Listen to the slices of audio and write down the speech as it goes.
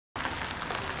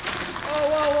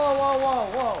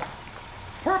whoa.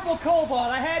 Purple Cobalt,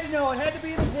 I had to know, it had to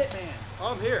be the Hitman.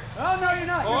 I'm here. Oh, no, you're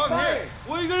not. Oh, you're I'm fired. here.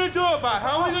 What are you going to do about it?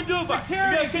 How are we going to do about it? You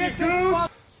got to send your dudes?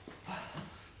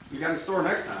 You got in store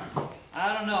next time.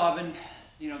 I don't know. I've been,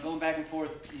 going back and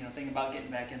forth, thinking about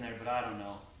getting back in there, but I don't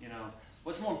know.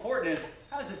 What's more important is,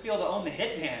 how does it feel to own the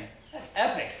Hitman? That's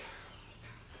epic.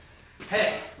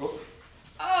 Hey. Oh,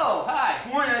 hi. This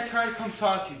morning I tried to come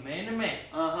talk to you, man to man.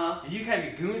 Uh-huh. And you kind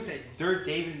of goons that Dirk,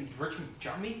 David, and Richmond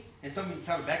jumped me, and something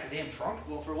inside the back of the damn trunk.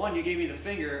 Well, for one, you gave me the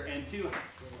finger, and two...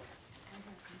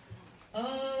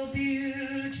 Oh,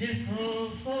 beautiful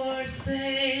for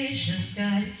spacious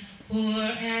skies, for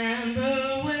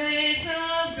amber waves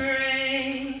of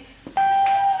grain.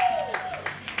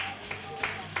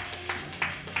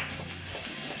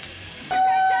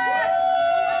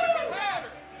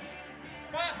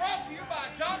 Brought to you by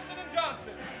Johnson &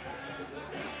 Johnson.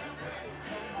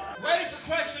 Ready for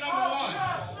question number one.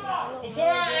 Before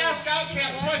I ask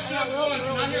Outcast question number one,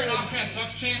 can I hear an Outcast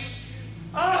Sucks chant?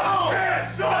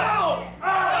 Outcast sucks!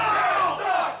 Outcast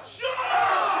sucks! Shut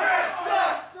up! Outcast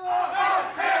sucks!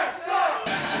 Outcast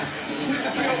sucks! Here's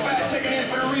the feel back, checking in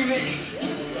for the remix.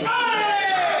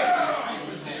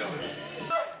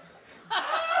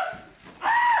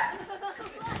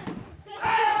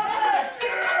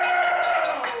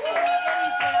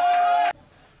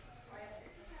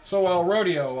 So,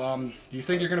 Rodeo, do you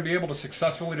think you're going to be able to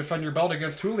successfully defend your belt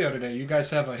against Julio today? You guys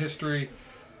have a history.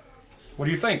 What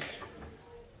do you think?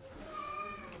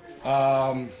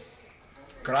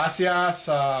 Gracias.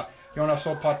 Yo no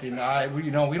soy patin. We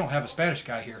don't have a Spanish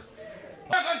guy here.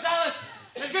 Gonzalez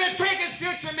is going to take his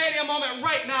future mania moment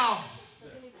right now.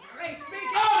 Hey, speak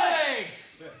Hey!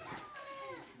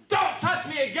 Don't touch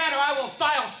me again or I will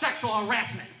file sexual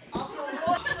harassment.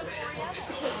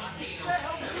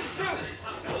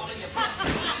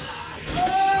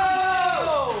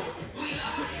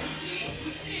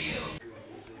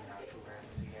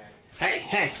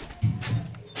 Hey,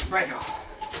 Rego.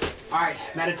 All right,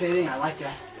 meditating, I like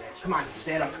that. Come on,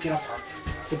 stand up, get up.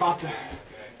 It's about to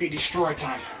be destroy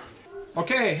time.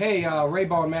 Okay, hey,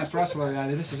 Raybone Masked Wrestler,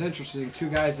 this is interesting. Two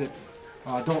guys that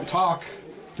don't talk,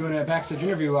 doing a backstage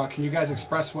interview. Can you guys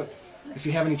express if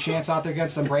you have any chance out there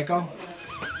against Umbraco?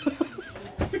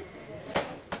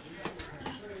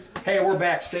 Hey, we're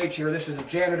backstage here. This is a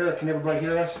janitor. Can everybody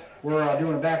hear us? We're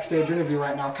doing a backstage interview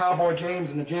right now. Cowboy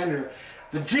James and the janitor.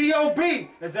 The G.O.B.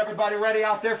 Is everybody ready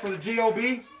out there for the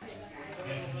G.O.B.?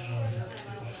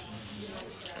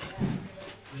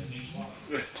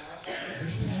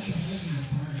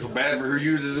 Feel bad for who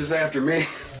uses this after me.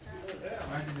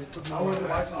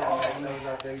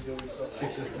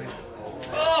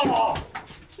 Oh,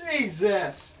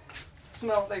 Jesus!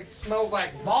 Smells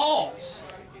like balls.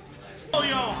 All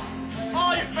y'all,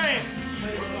 all your fans,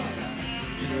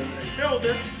 build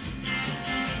this.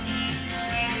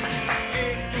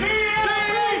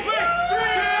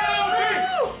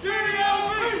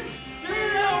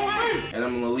 And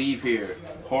I'm gonna leave here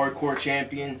hardcore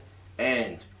champion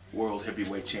and world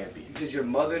heavyweight champion. Did your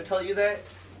mother tell you that?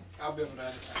 I'll be able to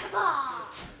edit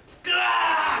Ah!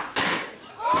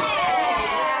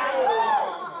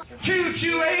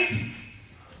 228,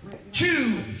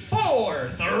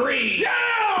 243.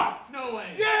 Yeah! No way.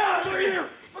 Yeah! Right here!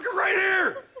 Fucking right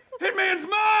here! Hitman's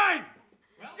mine!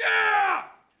 Yeah!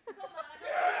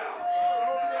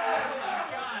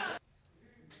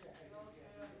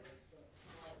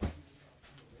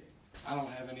 I don't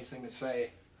have anything to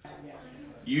say.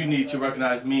 You need to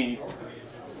recognize me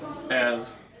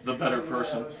as the better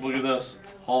person. Look at this.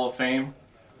 Hall of Fame.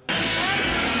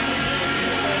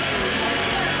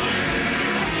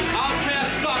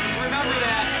 Outcast sucks, remember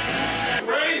that.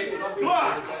 Ready? Come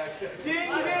on!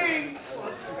 Ding, ding.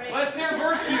 Let's hear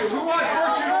Virtue. Who wants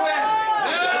Virtue to win?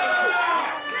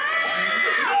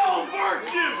 No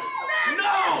virtue!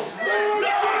 No!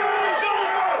 No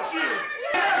virtue!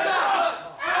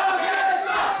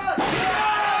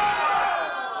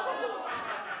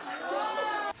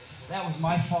 That was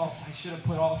my fault. I should have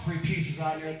put all three pieces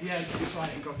on there at the end so I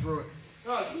didn't go through it.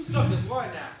 Oh, you suck this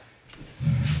line now.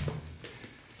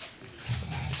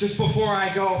 Just before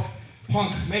I go,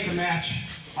 Punk, make a match.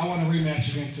 I want a rematch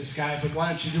against this guy, but why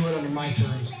don't you do it under my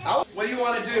terms? What do you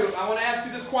want to do? I want to ask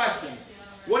you this question.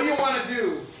 What do you want to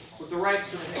do with the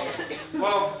rights to the game?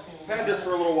 Well, I've had this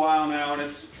for a little while now, and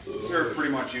it's served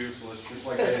pretty much useless, just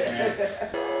like the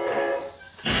Hitman.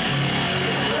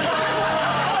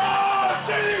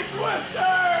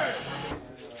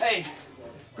 Hey,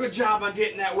 good job on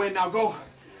getting that win. Now go.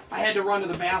 I had to run to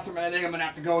the bathroom, and I think I'm going to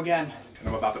have to go again. And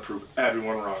I'm about to prove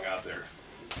everyone wrong out there.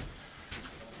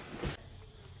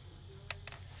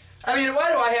 I mean,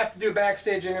 why do I have to do a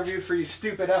backstage interview for you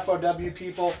stupid F.O.W.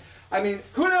 people? I mean,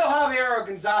 Julio Javier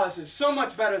Gonzalez is so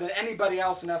much better than anybody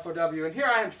else in F.O.W. and here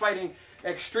I am fighting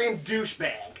extreme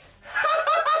douchebag.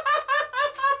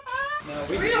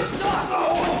 Burrito sucks!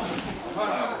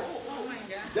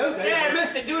 Yeah, I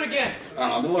missed it. Do it again. I don't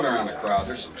know, I've been looking around the crowd.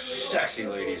 There's some sexy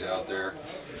ladies out there.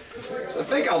 So I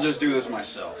think I'll just do this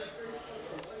myself.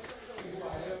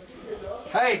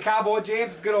 Hey, Cowboy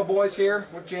James, the good old boys here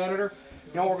with Janitor.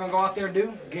 You know what we're going to go out there and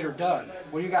do? Get her done.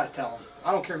 What do you got to tell them?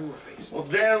 I don't care who we're facing. Well,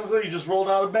 Janitor, you just rolled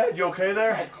out of bed. You okay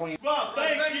there? That's clean. Well,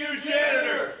 thank you,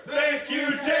 Janitor. Thank you,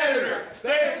 Janitor.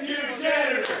 Thank you,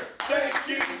 Janitor. Thank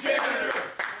you, Janitor.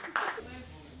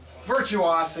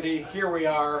 Virtuosity, here we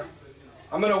are.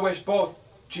 I'm going to wish both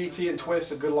GT and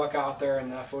Twist a good luck out there in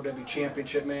the F.O.W.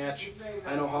 Championship match.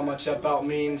 I know how much that belt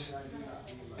means.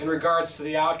 In regards to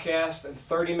the Outcast, in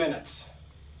 30 minutes,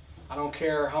 I don't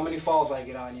care how many falls I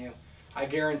get on you, I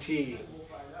guarantee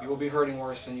you will be hurting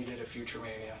worse than you did at Future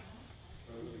Mania.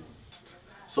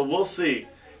 So we'll see.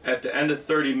 At the end of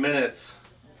 30 minutes,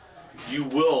 you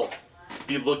will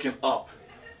be looking up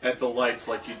at the lights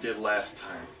like you did last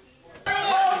time.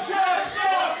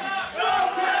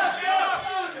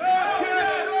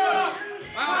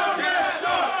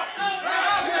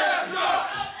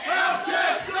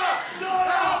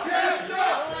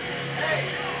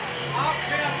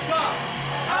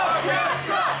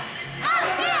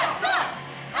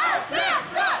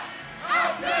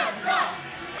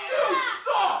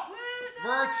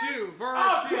 Virtue,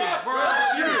 virtue,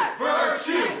 virtue,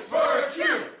 virtue,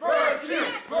 virtue,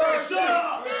 virtue,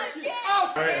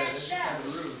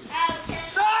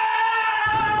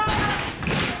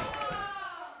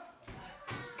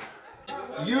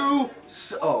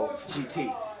 Oh,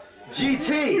 GT.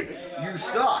 GT, you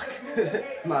suck.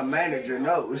 My manager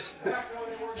knows.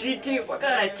 GT, we're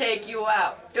gonna take you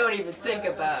out. Don't even think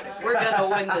about it. We're gonna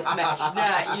win this match,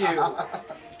 not you.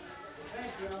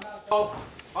 Oh,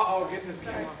 uh-oh, get this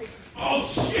guy. Oh,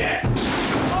 shit!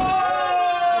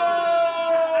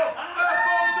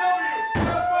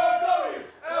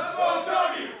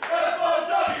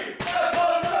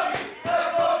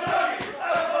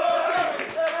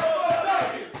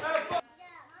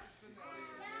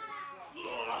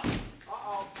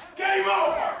 Game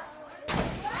over!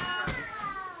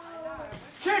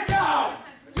 Kick out!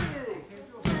 2,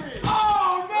 3.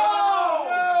 Oh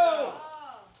no!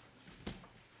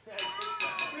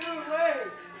 Two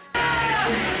ways.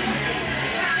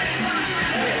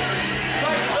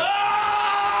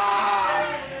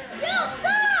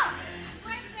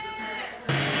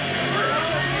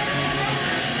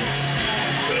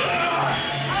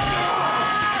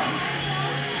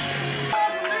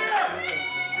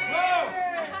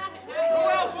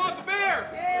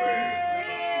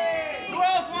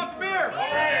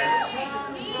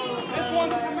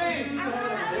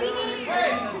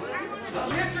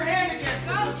 Hit your hand against it,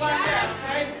 just like that,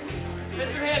 okay? Hit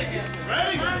your hand against it.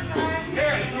 Ready?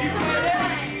 Here, you can do it.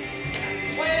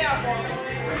 Play it out for me.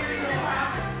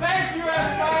 Thank you,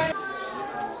 everybody.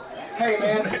 Hey,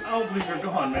 man. I don't believe you're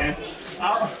gone, man.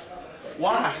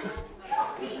 Why?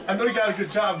 I know you got a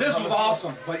good job. This was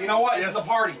awesome, but you know what? It's a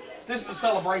party. This is a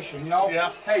celebration, you know?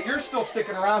 Yeah. Hey, you're still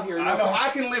sticking around here, you know? I know. So I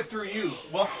can live through you.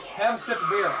 Well, have a sip of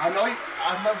beer. I know you.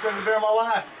 I've never drank a beer in my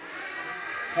life.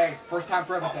 Hey, first time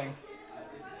for everything.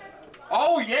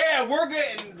 Oh yeah, we're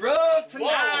getting drugged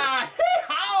tonight.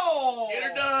 Hee-haw! Get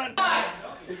her done. Fight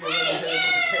this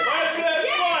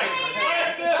fight!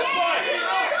 Fight this fight!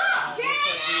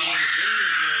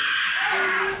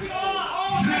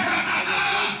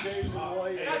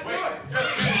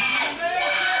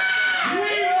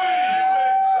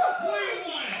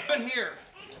 In here.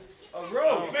 A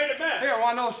road. You made a mess. Here,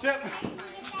 want another sip?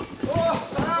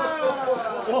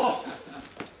 Whoa.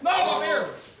 No, beer.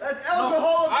 That's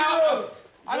alcohol abuse.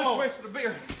 I just wasted a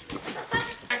beer.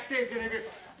 Backstage interview.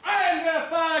 I'm gonna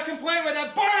file a complaint with the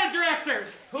board of directors.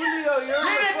 Julio, you're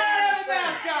You did not have a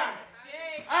mask on.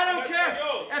 I don't care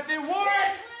if they wore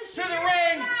it to the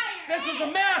ring. This is a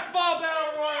mass ball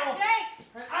battle royal,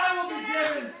 and I will be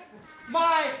given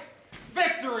my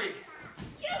victory.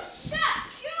 You suck!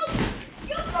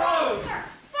 You are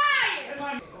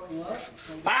fired!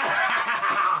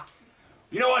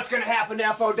 You know what's gonna happen to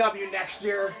F.O.W. next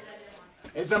year?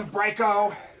 Is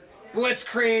Umbrico,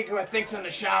 Blitzkrieg, who I think's in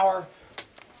the shower.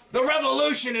 The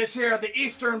revolution is here. The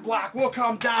Eastern Bloc will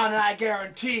come down, and I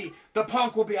guarantee the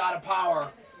Punk will be out of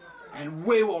power, and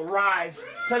we will rise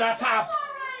to the top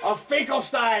of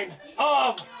Finkelstein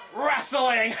of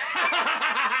wrestling.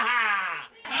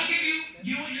 I'll give you,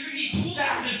 you're going to need tools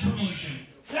for this promotion.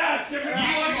 Yes, You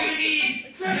are going to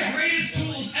need the greatest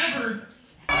tools ever.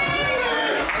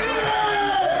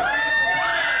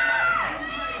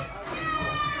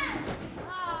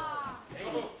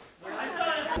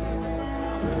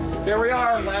 here we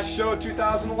are, last show of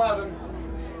 2011,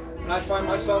 and I find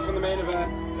myself in the main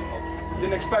event.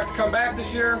 Didn't expect to come back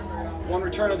this year. One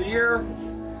return of the year.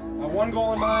 My one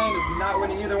goal in mind is not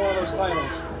winning either one of those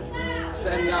titles. It's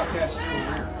to end the Outcast's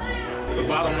career. The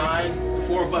bottom line, the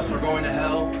 4 of us are going to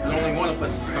hell, and only one of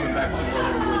us is coming back with the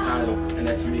World Heavyweight title, and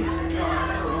that's me. Shut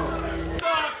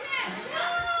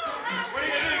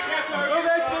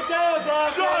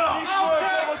up!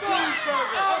 Outcast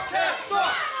sucks! Outcast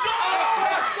sucks! Shut up!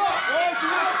 Outcast sucks! Why don't you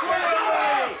just quit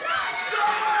already?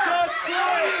 Just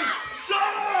quit!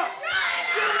 Shut up!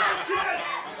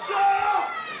 Shut up!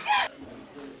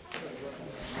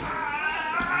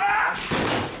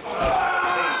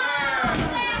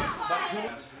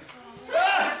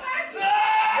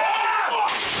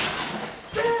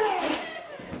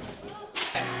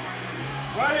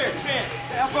 Right here, chant.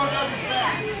 The F.O.W.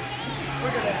 back.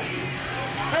 Look at that.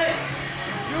 Hey,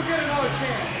 you'll get another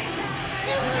chance.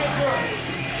 You did good.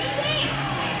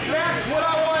 That's what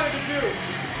I wanted to do.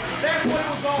 That's what it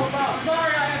was all about.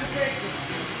 Sorry I had to take this.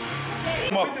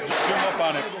 Come up. Just zoom up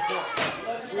on it.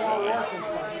 We all working.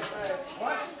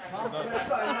 What?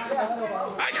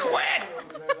 I quit!